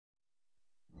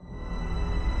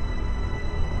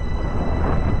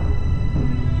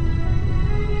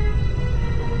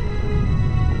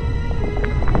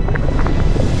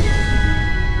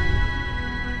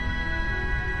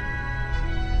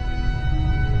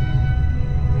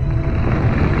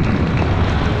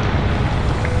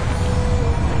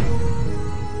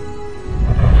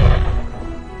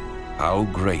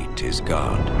great is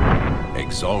God,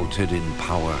 exalted in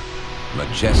power,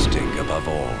 majestic above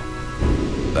all.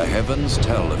 The heavens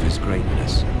tell of his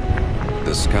greatness.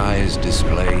 The skies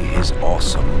display his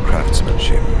awesome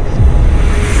craftsmanship.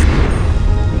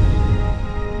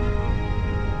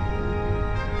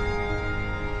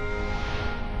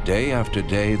 Day after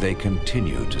day they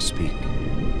continue to speak.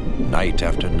 Night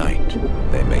after night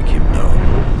they make him known.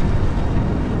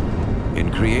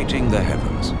 In creating the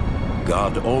heavens,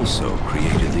 God also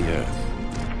created the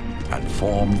earth and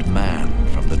formed man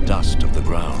from the dust of the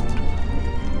ground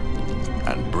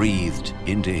and breathed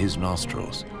into his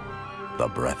nostrils the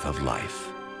breath of life.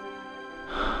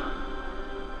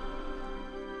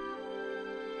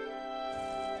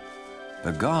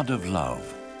 The God of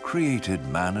love created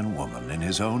man and woman in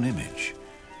his own image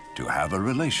to have a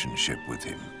relationship with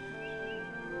him.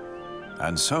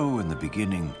 And so in the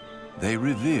beginning, they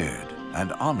revered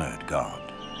and honored God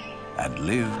and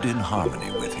lived in harmony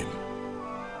with him.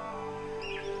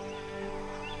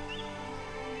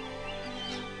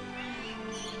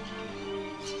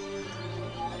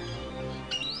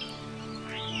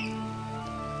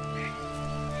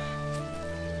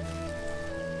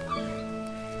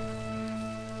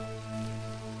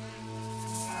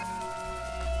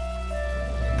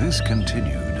 This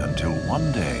continued until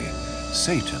one day,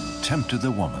 Satan tempted the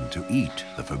woman to eat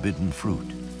the forbidden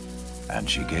fruit, and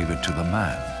she gave it to the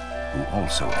man, who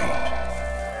also ate.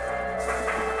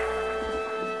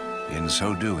 In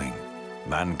so doing,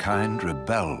 mankind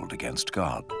rebelled against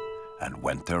God and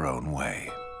went their own way.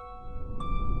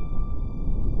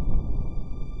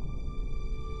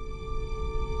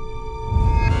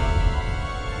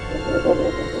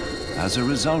 As a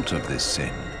result of this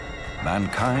sin,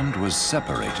 mankind was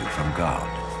separated from God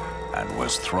and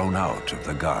was thrown out of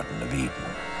the Garden of Eden.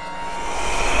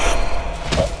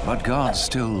 But God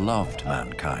still loved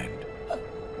mankind.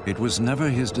 It was never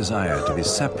his desire to be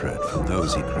separate from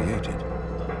those he created.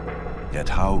 Yet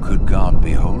how could God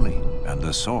be holy and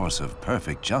the source of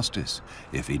perfect justice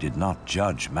if he did not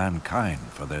judge mankind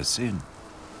for their sin?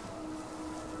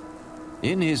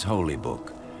 In his holy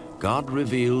book, God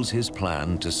reveals his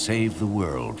plan to save the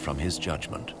world from his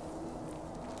judgment.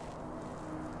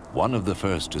 One of the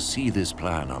first to see this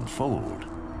plan unfold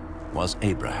was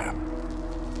Abraham.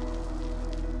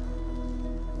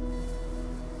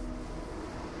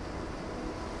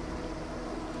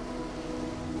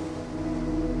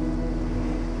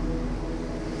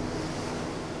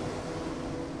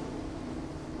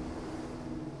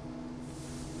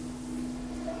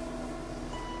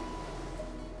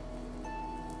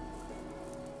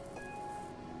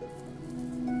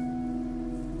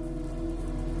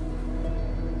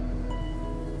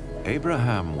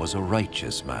 Abraham was a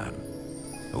righteous man,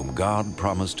 whom God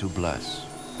promised to bless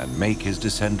and make his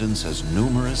descendants as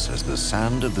numerous as the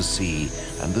sand of the sea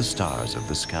and the stars of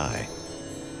the sky.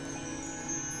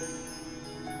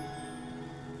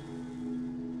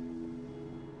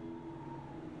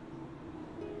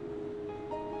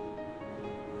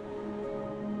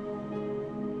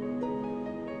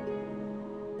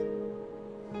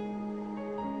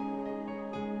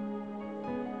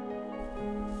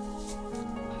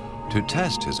 To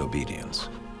test his obedience,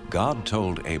 God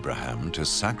told Abraham to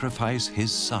sacrifice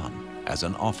his son as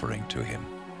an offering to him.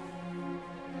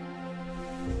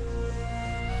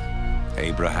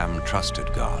 Abraham trusted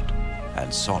God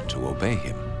and sought to obey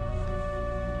him.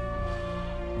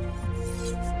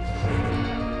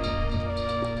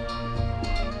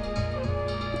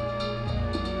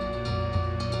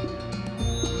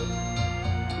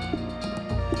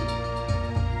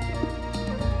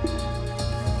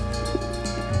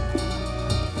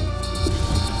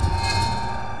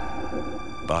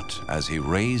 But as he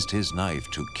raised his knife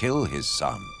to kill his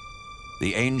son,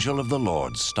 the angel of the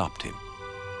Lord stopped him.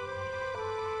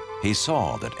 He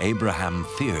saw that Abraham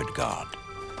feared God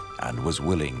and was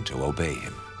willing to obey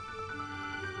him.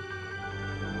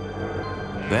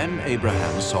 Then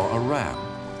Abraham saw a ram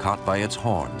caught by its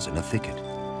horns in a thicket,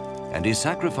 and he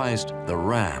sacrificed the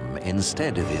ram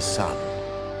instead of his son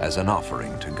as an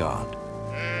offering to God.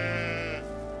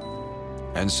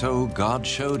 And so God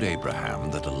showed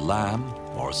Abraham that a lamb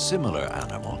or similar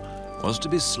animal was to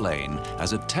be slain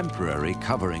as a temporary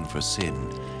covering for sin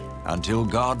until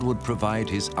God would provide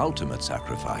his ultimate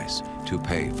sacrifice to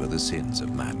pay for the sins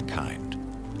of mankind.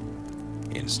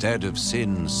 Instead of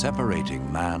sin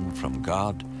separating man from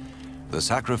God, the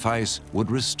sacrifice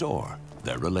would restore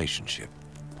their relationship.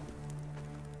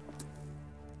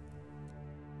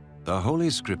 The Holy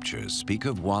Scriptures speak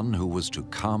of one who was to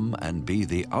come and be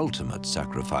the ultimate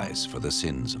sacrifice for the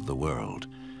sins of the world,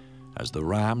 As the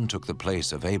ram took the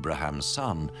place of Abraham's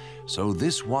son, so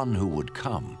this one who would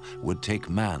come would take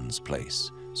man's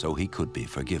place, so he could be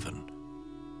forgiven.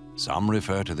 Some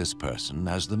refer to this person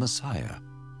as the Messiah,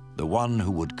 the one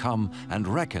who would come and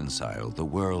reconcile the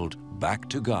world back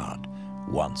to God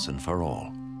once and for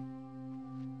all.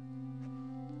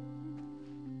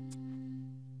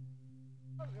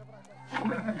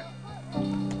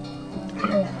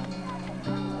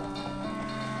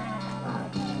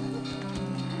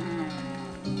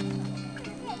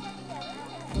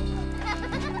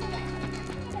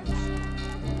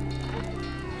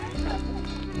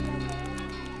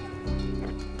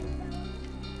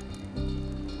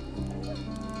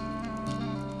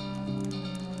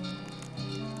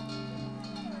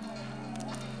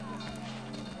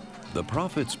 The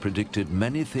prophets predicted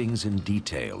many things in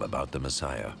detail about the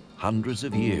Messiah, hundreds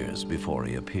of years before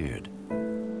he appeared.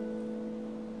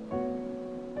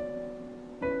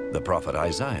 The prophet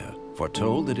Isaiah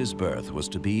foretold that his birth was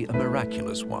to be a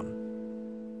miraculous one.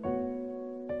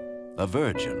 A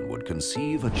virgin would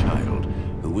conceive a child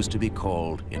who was to be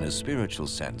called, in a spiritual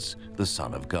sense, the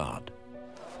Son of God.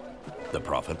 The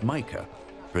prophet Micah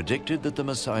predicted that the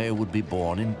Messiah would be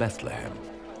born in Bethlehem,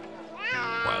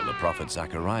 while the prophet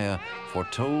Zechariah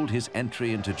foretold his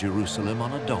entry into Jerusalem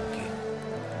on a donkey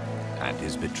and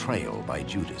his betrayal by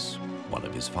Judas, one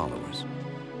of his followers.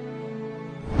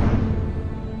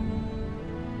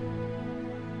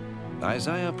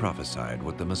 Isaiah prophesied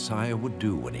what the Messiah would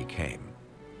do when he came.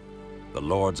 The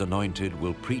Lord's anointed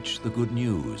will preach the good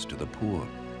news to the poor,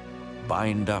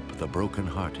 bind up the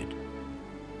brokenhearted,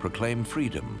 proclaim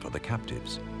freedom for the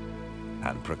captives,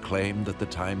 and proclaim that the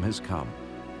time has come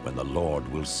when the Lord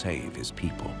will save his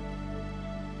people.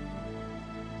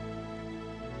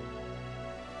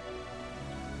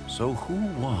 So who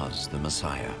was the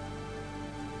Messiah?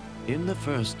 In the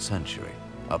 1st century,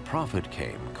 a prophet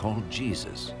came called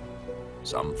Jesus.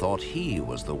 Some thought he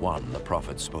was the one the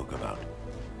prophet spoke about.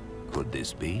 Could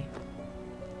this be?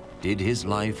 Did his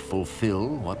life fulfill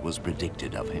what was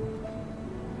predicted of him?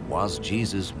 Was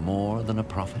Jesus more than a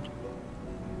prophet?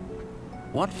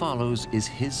 What follows is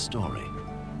his story,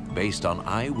 based on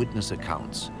eyewitness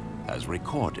accounts as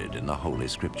recorded in the Holy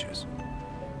Scriptures.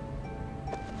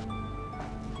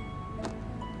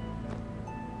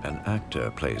 An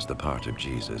actor plays the part of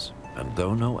Jesus, and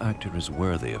though no actor is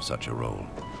worthy of such a role,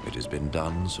 it has been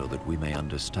done so that we may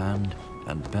understand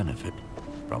and benefit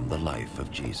from the life of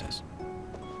Jesus.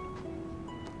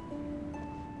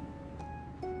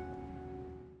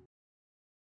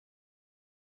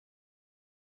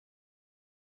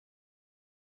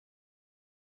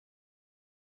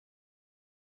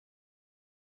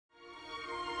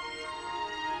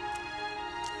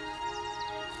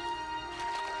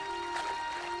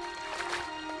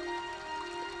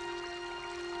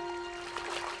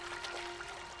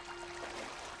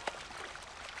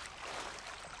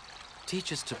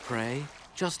 Teach us to pray,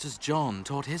 just as John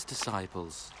taught his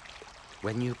disciples.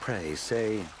 When you pray,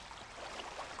 say,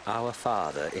 Our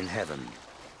Father in heaven,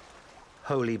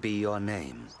 holy be your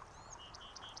name.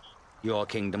 Your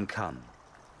kingdom come.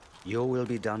 Your will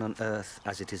be done on earth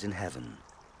as it is in heaven.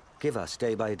 Give us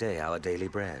day by day our daily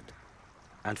bread,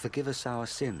 and forgive us our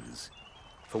sins,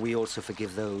 for we also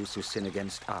forgive those who sin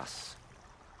against us.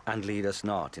 And lead us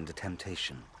not into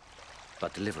temptation,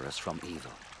 but deliver us from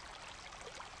evil.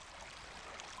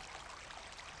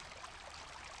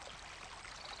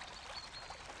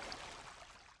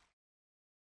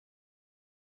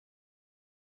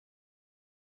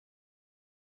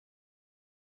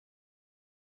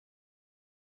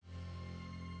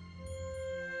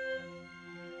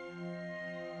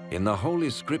 In the Holy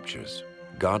Scriptures,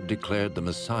 God declared the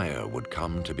Messiah would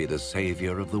come to be the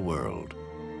Savior of the world.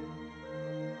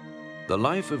 The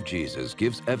life of Jesus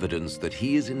gives evidence that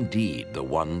he is indeed the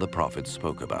one the prophets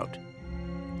spoke about.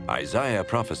 Isaiah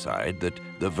prophesied that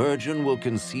the virgin will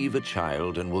conceive a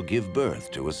child and will give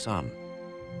birth to a son.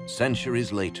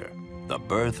 Centuries later, the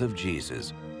birth of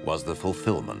Jesus was the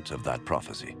fulfillment of that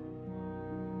prophecy.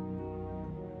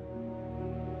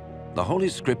 The Holy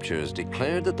Scriptures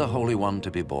declared that the Holy One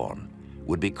to be born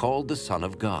would be called the Son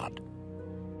of God.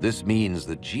 This means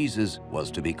that Jesus was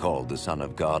to be called the Son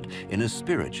of God in a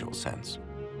spiritual sense.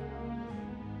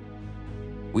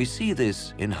 We see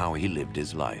this in how he lived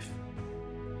his life.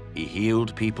 He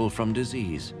healed people from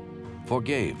disease,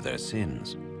 forgave their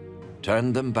sins,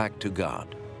 turned them back to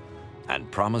God,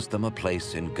 and promised them a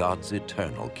place in God's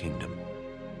eternal kingdom.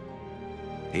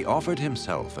 He offered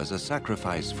himself as a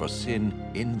sacrifice for sin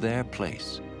in their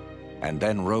place, and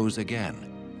then rose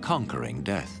again, conquering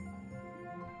death.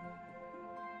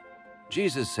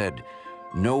 Jesus said,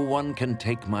 "No one can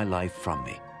take my life from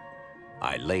me.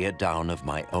 I lay it down of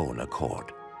my own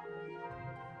accord.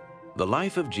 The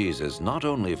life of Jesus not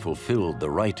only fulfilled the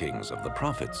writings of the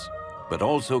prophets, but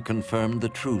also confirmed the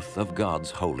truth of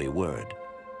God's holy word.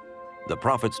 The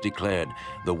prophets declared,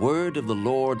 "The word of the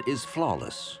Lord is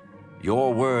flawless.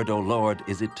 Your word, O Lord,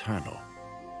 is eternal."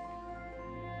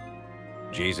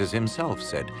 Jesus himself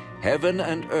said, "Heaven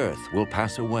and earth will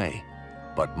pass away,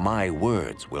 but my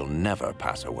words will never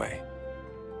pass away."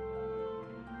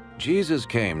 Jesus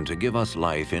came to give us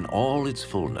life in all its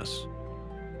fullness.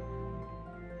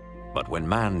 But when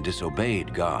man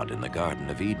disobeyed God in the Garden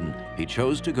of Eden, he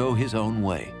chose to go his own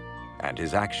way, and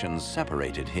his actions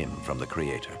separated him from the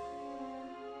Creator.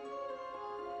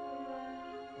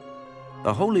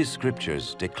 The Holy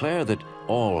Scriptures declare that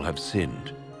all have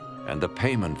sinned, and the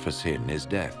payment for sin is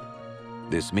death.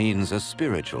 This means a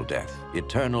spiritual death,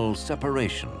 eternal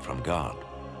separation from God.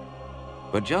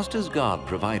 But just as God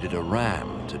provided a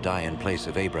ram to die in place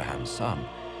of Abraham's son,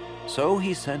 so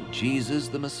he sent Jesus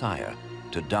the Messiah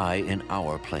to die in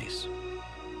our place.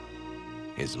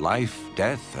 His life,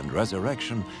 death, and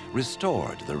resurrection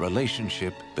restored the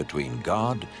relationship between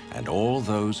God and all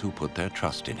those who put their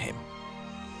trust in him.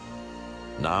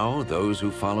 Now, those who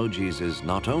follow Jesus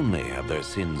not only have their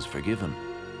sins forgiven,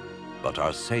 but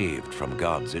are saved from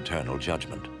God's eternal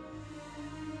judgment.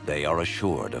 They are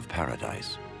assured of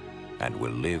paradise and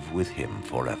will live with him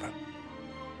forever.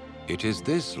 It is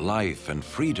this life and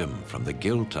freedom from the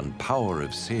guilt and power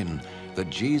of sin that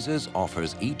Jesus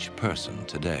offers each person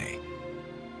today.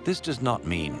 This does not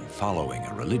mean following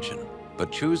a religion,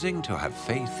 but choosing to have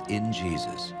faith in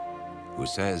Jesus, who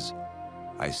says,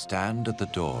 "I stand at the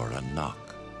door and knock.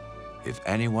 If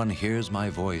anyone hears my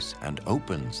voice and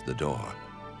opens the door,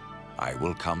 I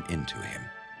will come into him."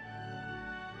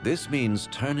 This means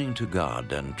turning to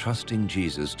God and trusting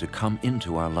Jesus to come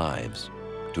into our lives,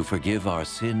 to forgive our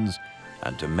sins,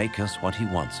 and to make us what he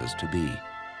wants us to be.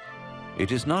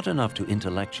 It is not enough to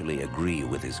intellectually agree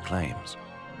with his claims,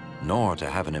 nor to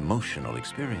have an emotional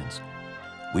experience.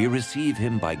 We receive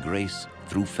him by grace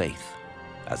through faith,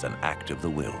 as an act of the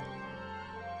will.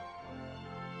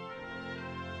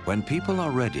 When people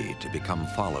are ready to become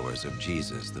followers of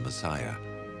Jesus the Messiah,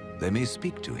 they may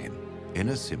speak to him in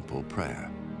a simple prayer.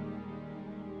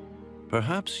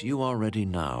 Perhaps you are ready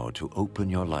now to open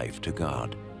your life to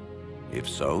God. If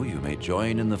so, you may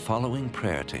join in the following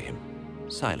prayer to him,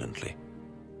 silently,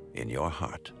 in your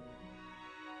heart.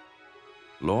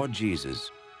 Lord Jesus,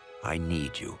 I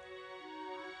need you.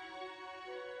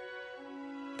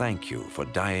 Thank you for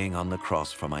dying on the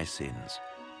cross for my sins.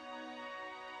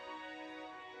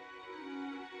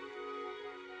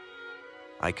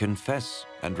 I confess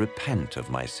and repent of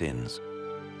my sins.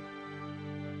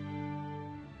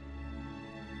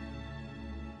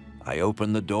 I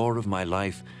open the door of my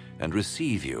life and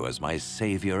receive you as my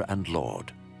Savior and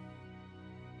Lord.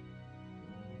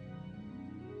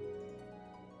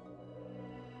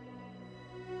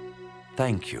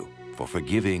 Thank you for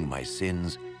forgiving my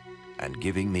sins and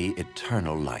giving me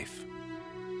eternal life.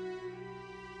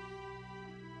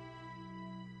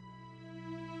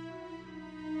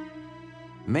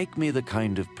 Make me the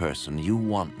kind of person you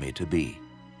want me to be,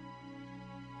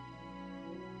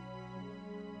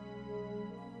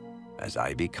 as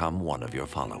I become one of your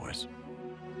followers.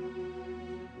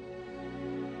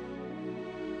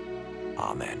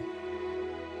 Amen.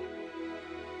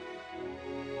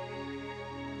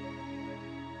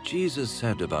 Jesus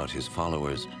said about his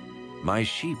followers, "My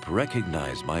sheep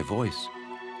recognize my voice.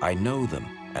 I know them,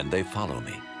 and they follow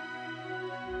me."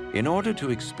 In order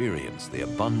to experience the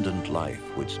abundant life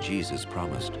which Jesus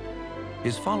promised,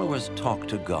 his followers talk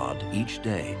to God each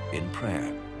day in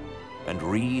prayer and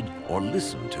read or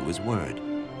listen to his word.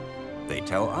 They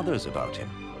tell others about him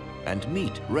and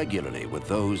meet regularly with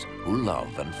those who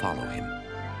love and follow him.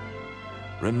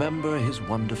 Remember his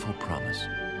wonderful promise.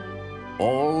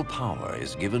 All power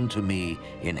is given to me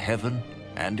in heaven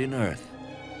and in earth.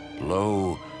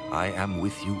 Lo, I am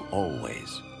with you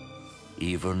always,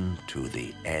 even to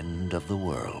the end of the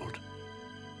world.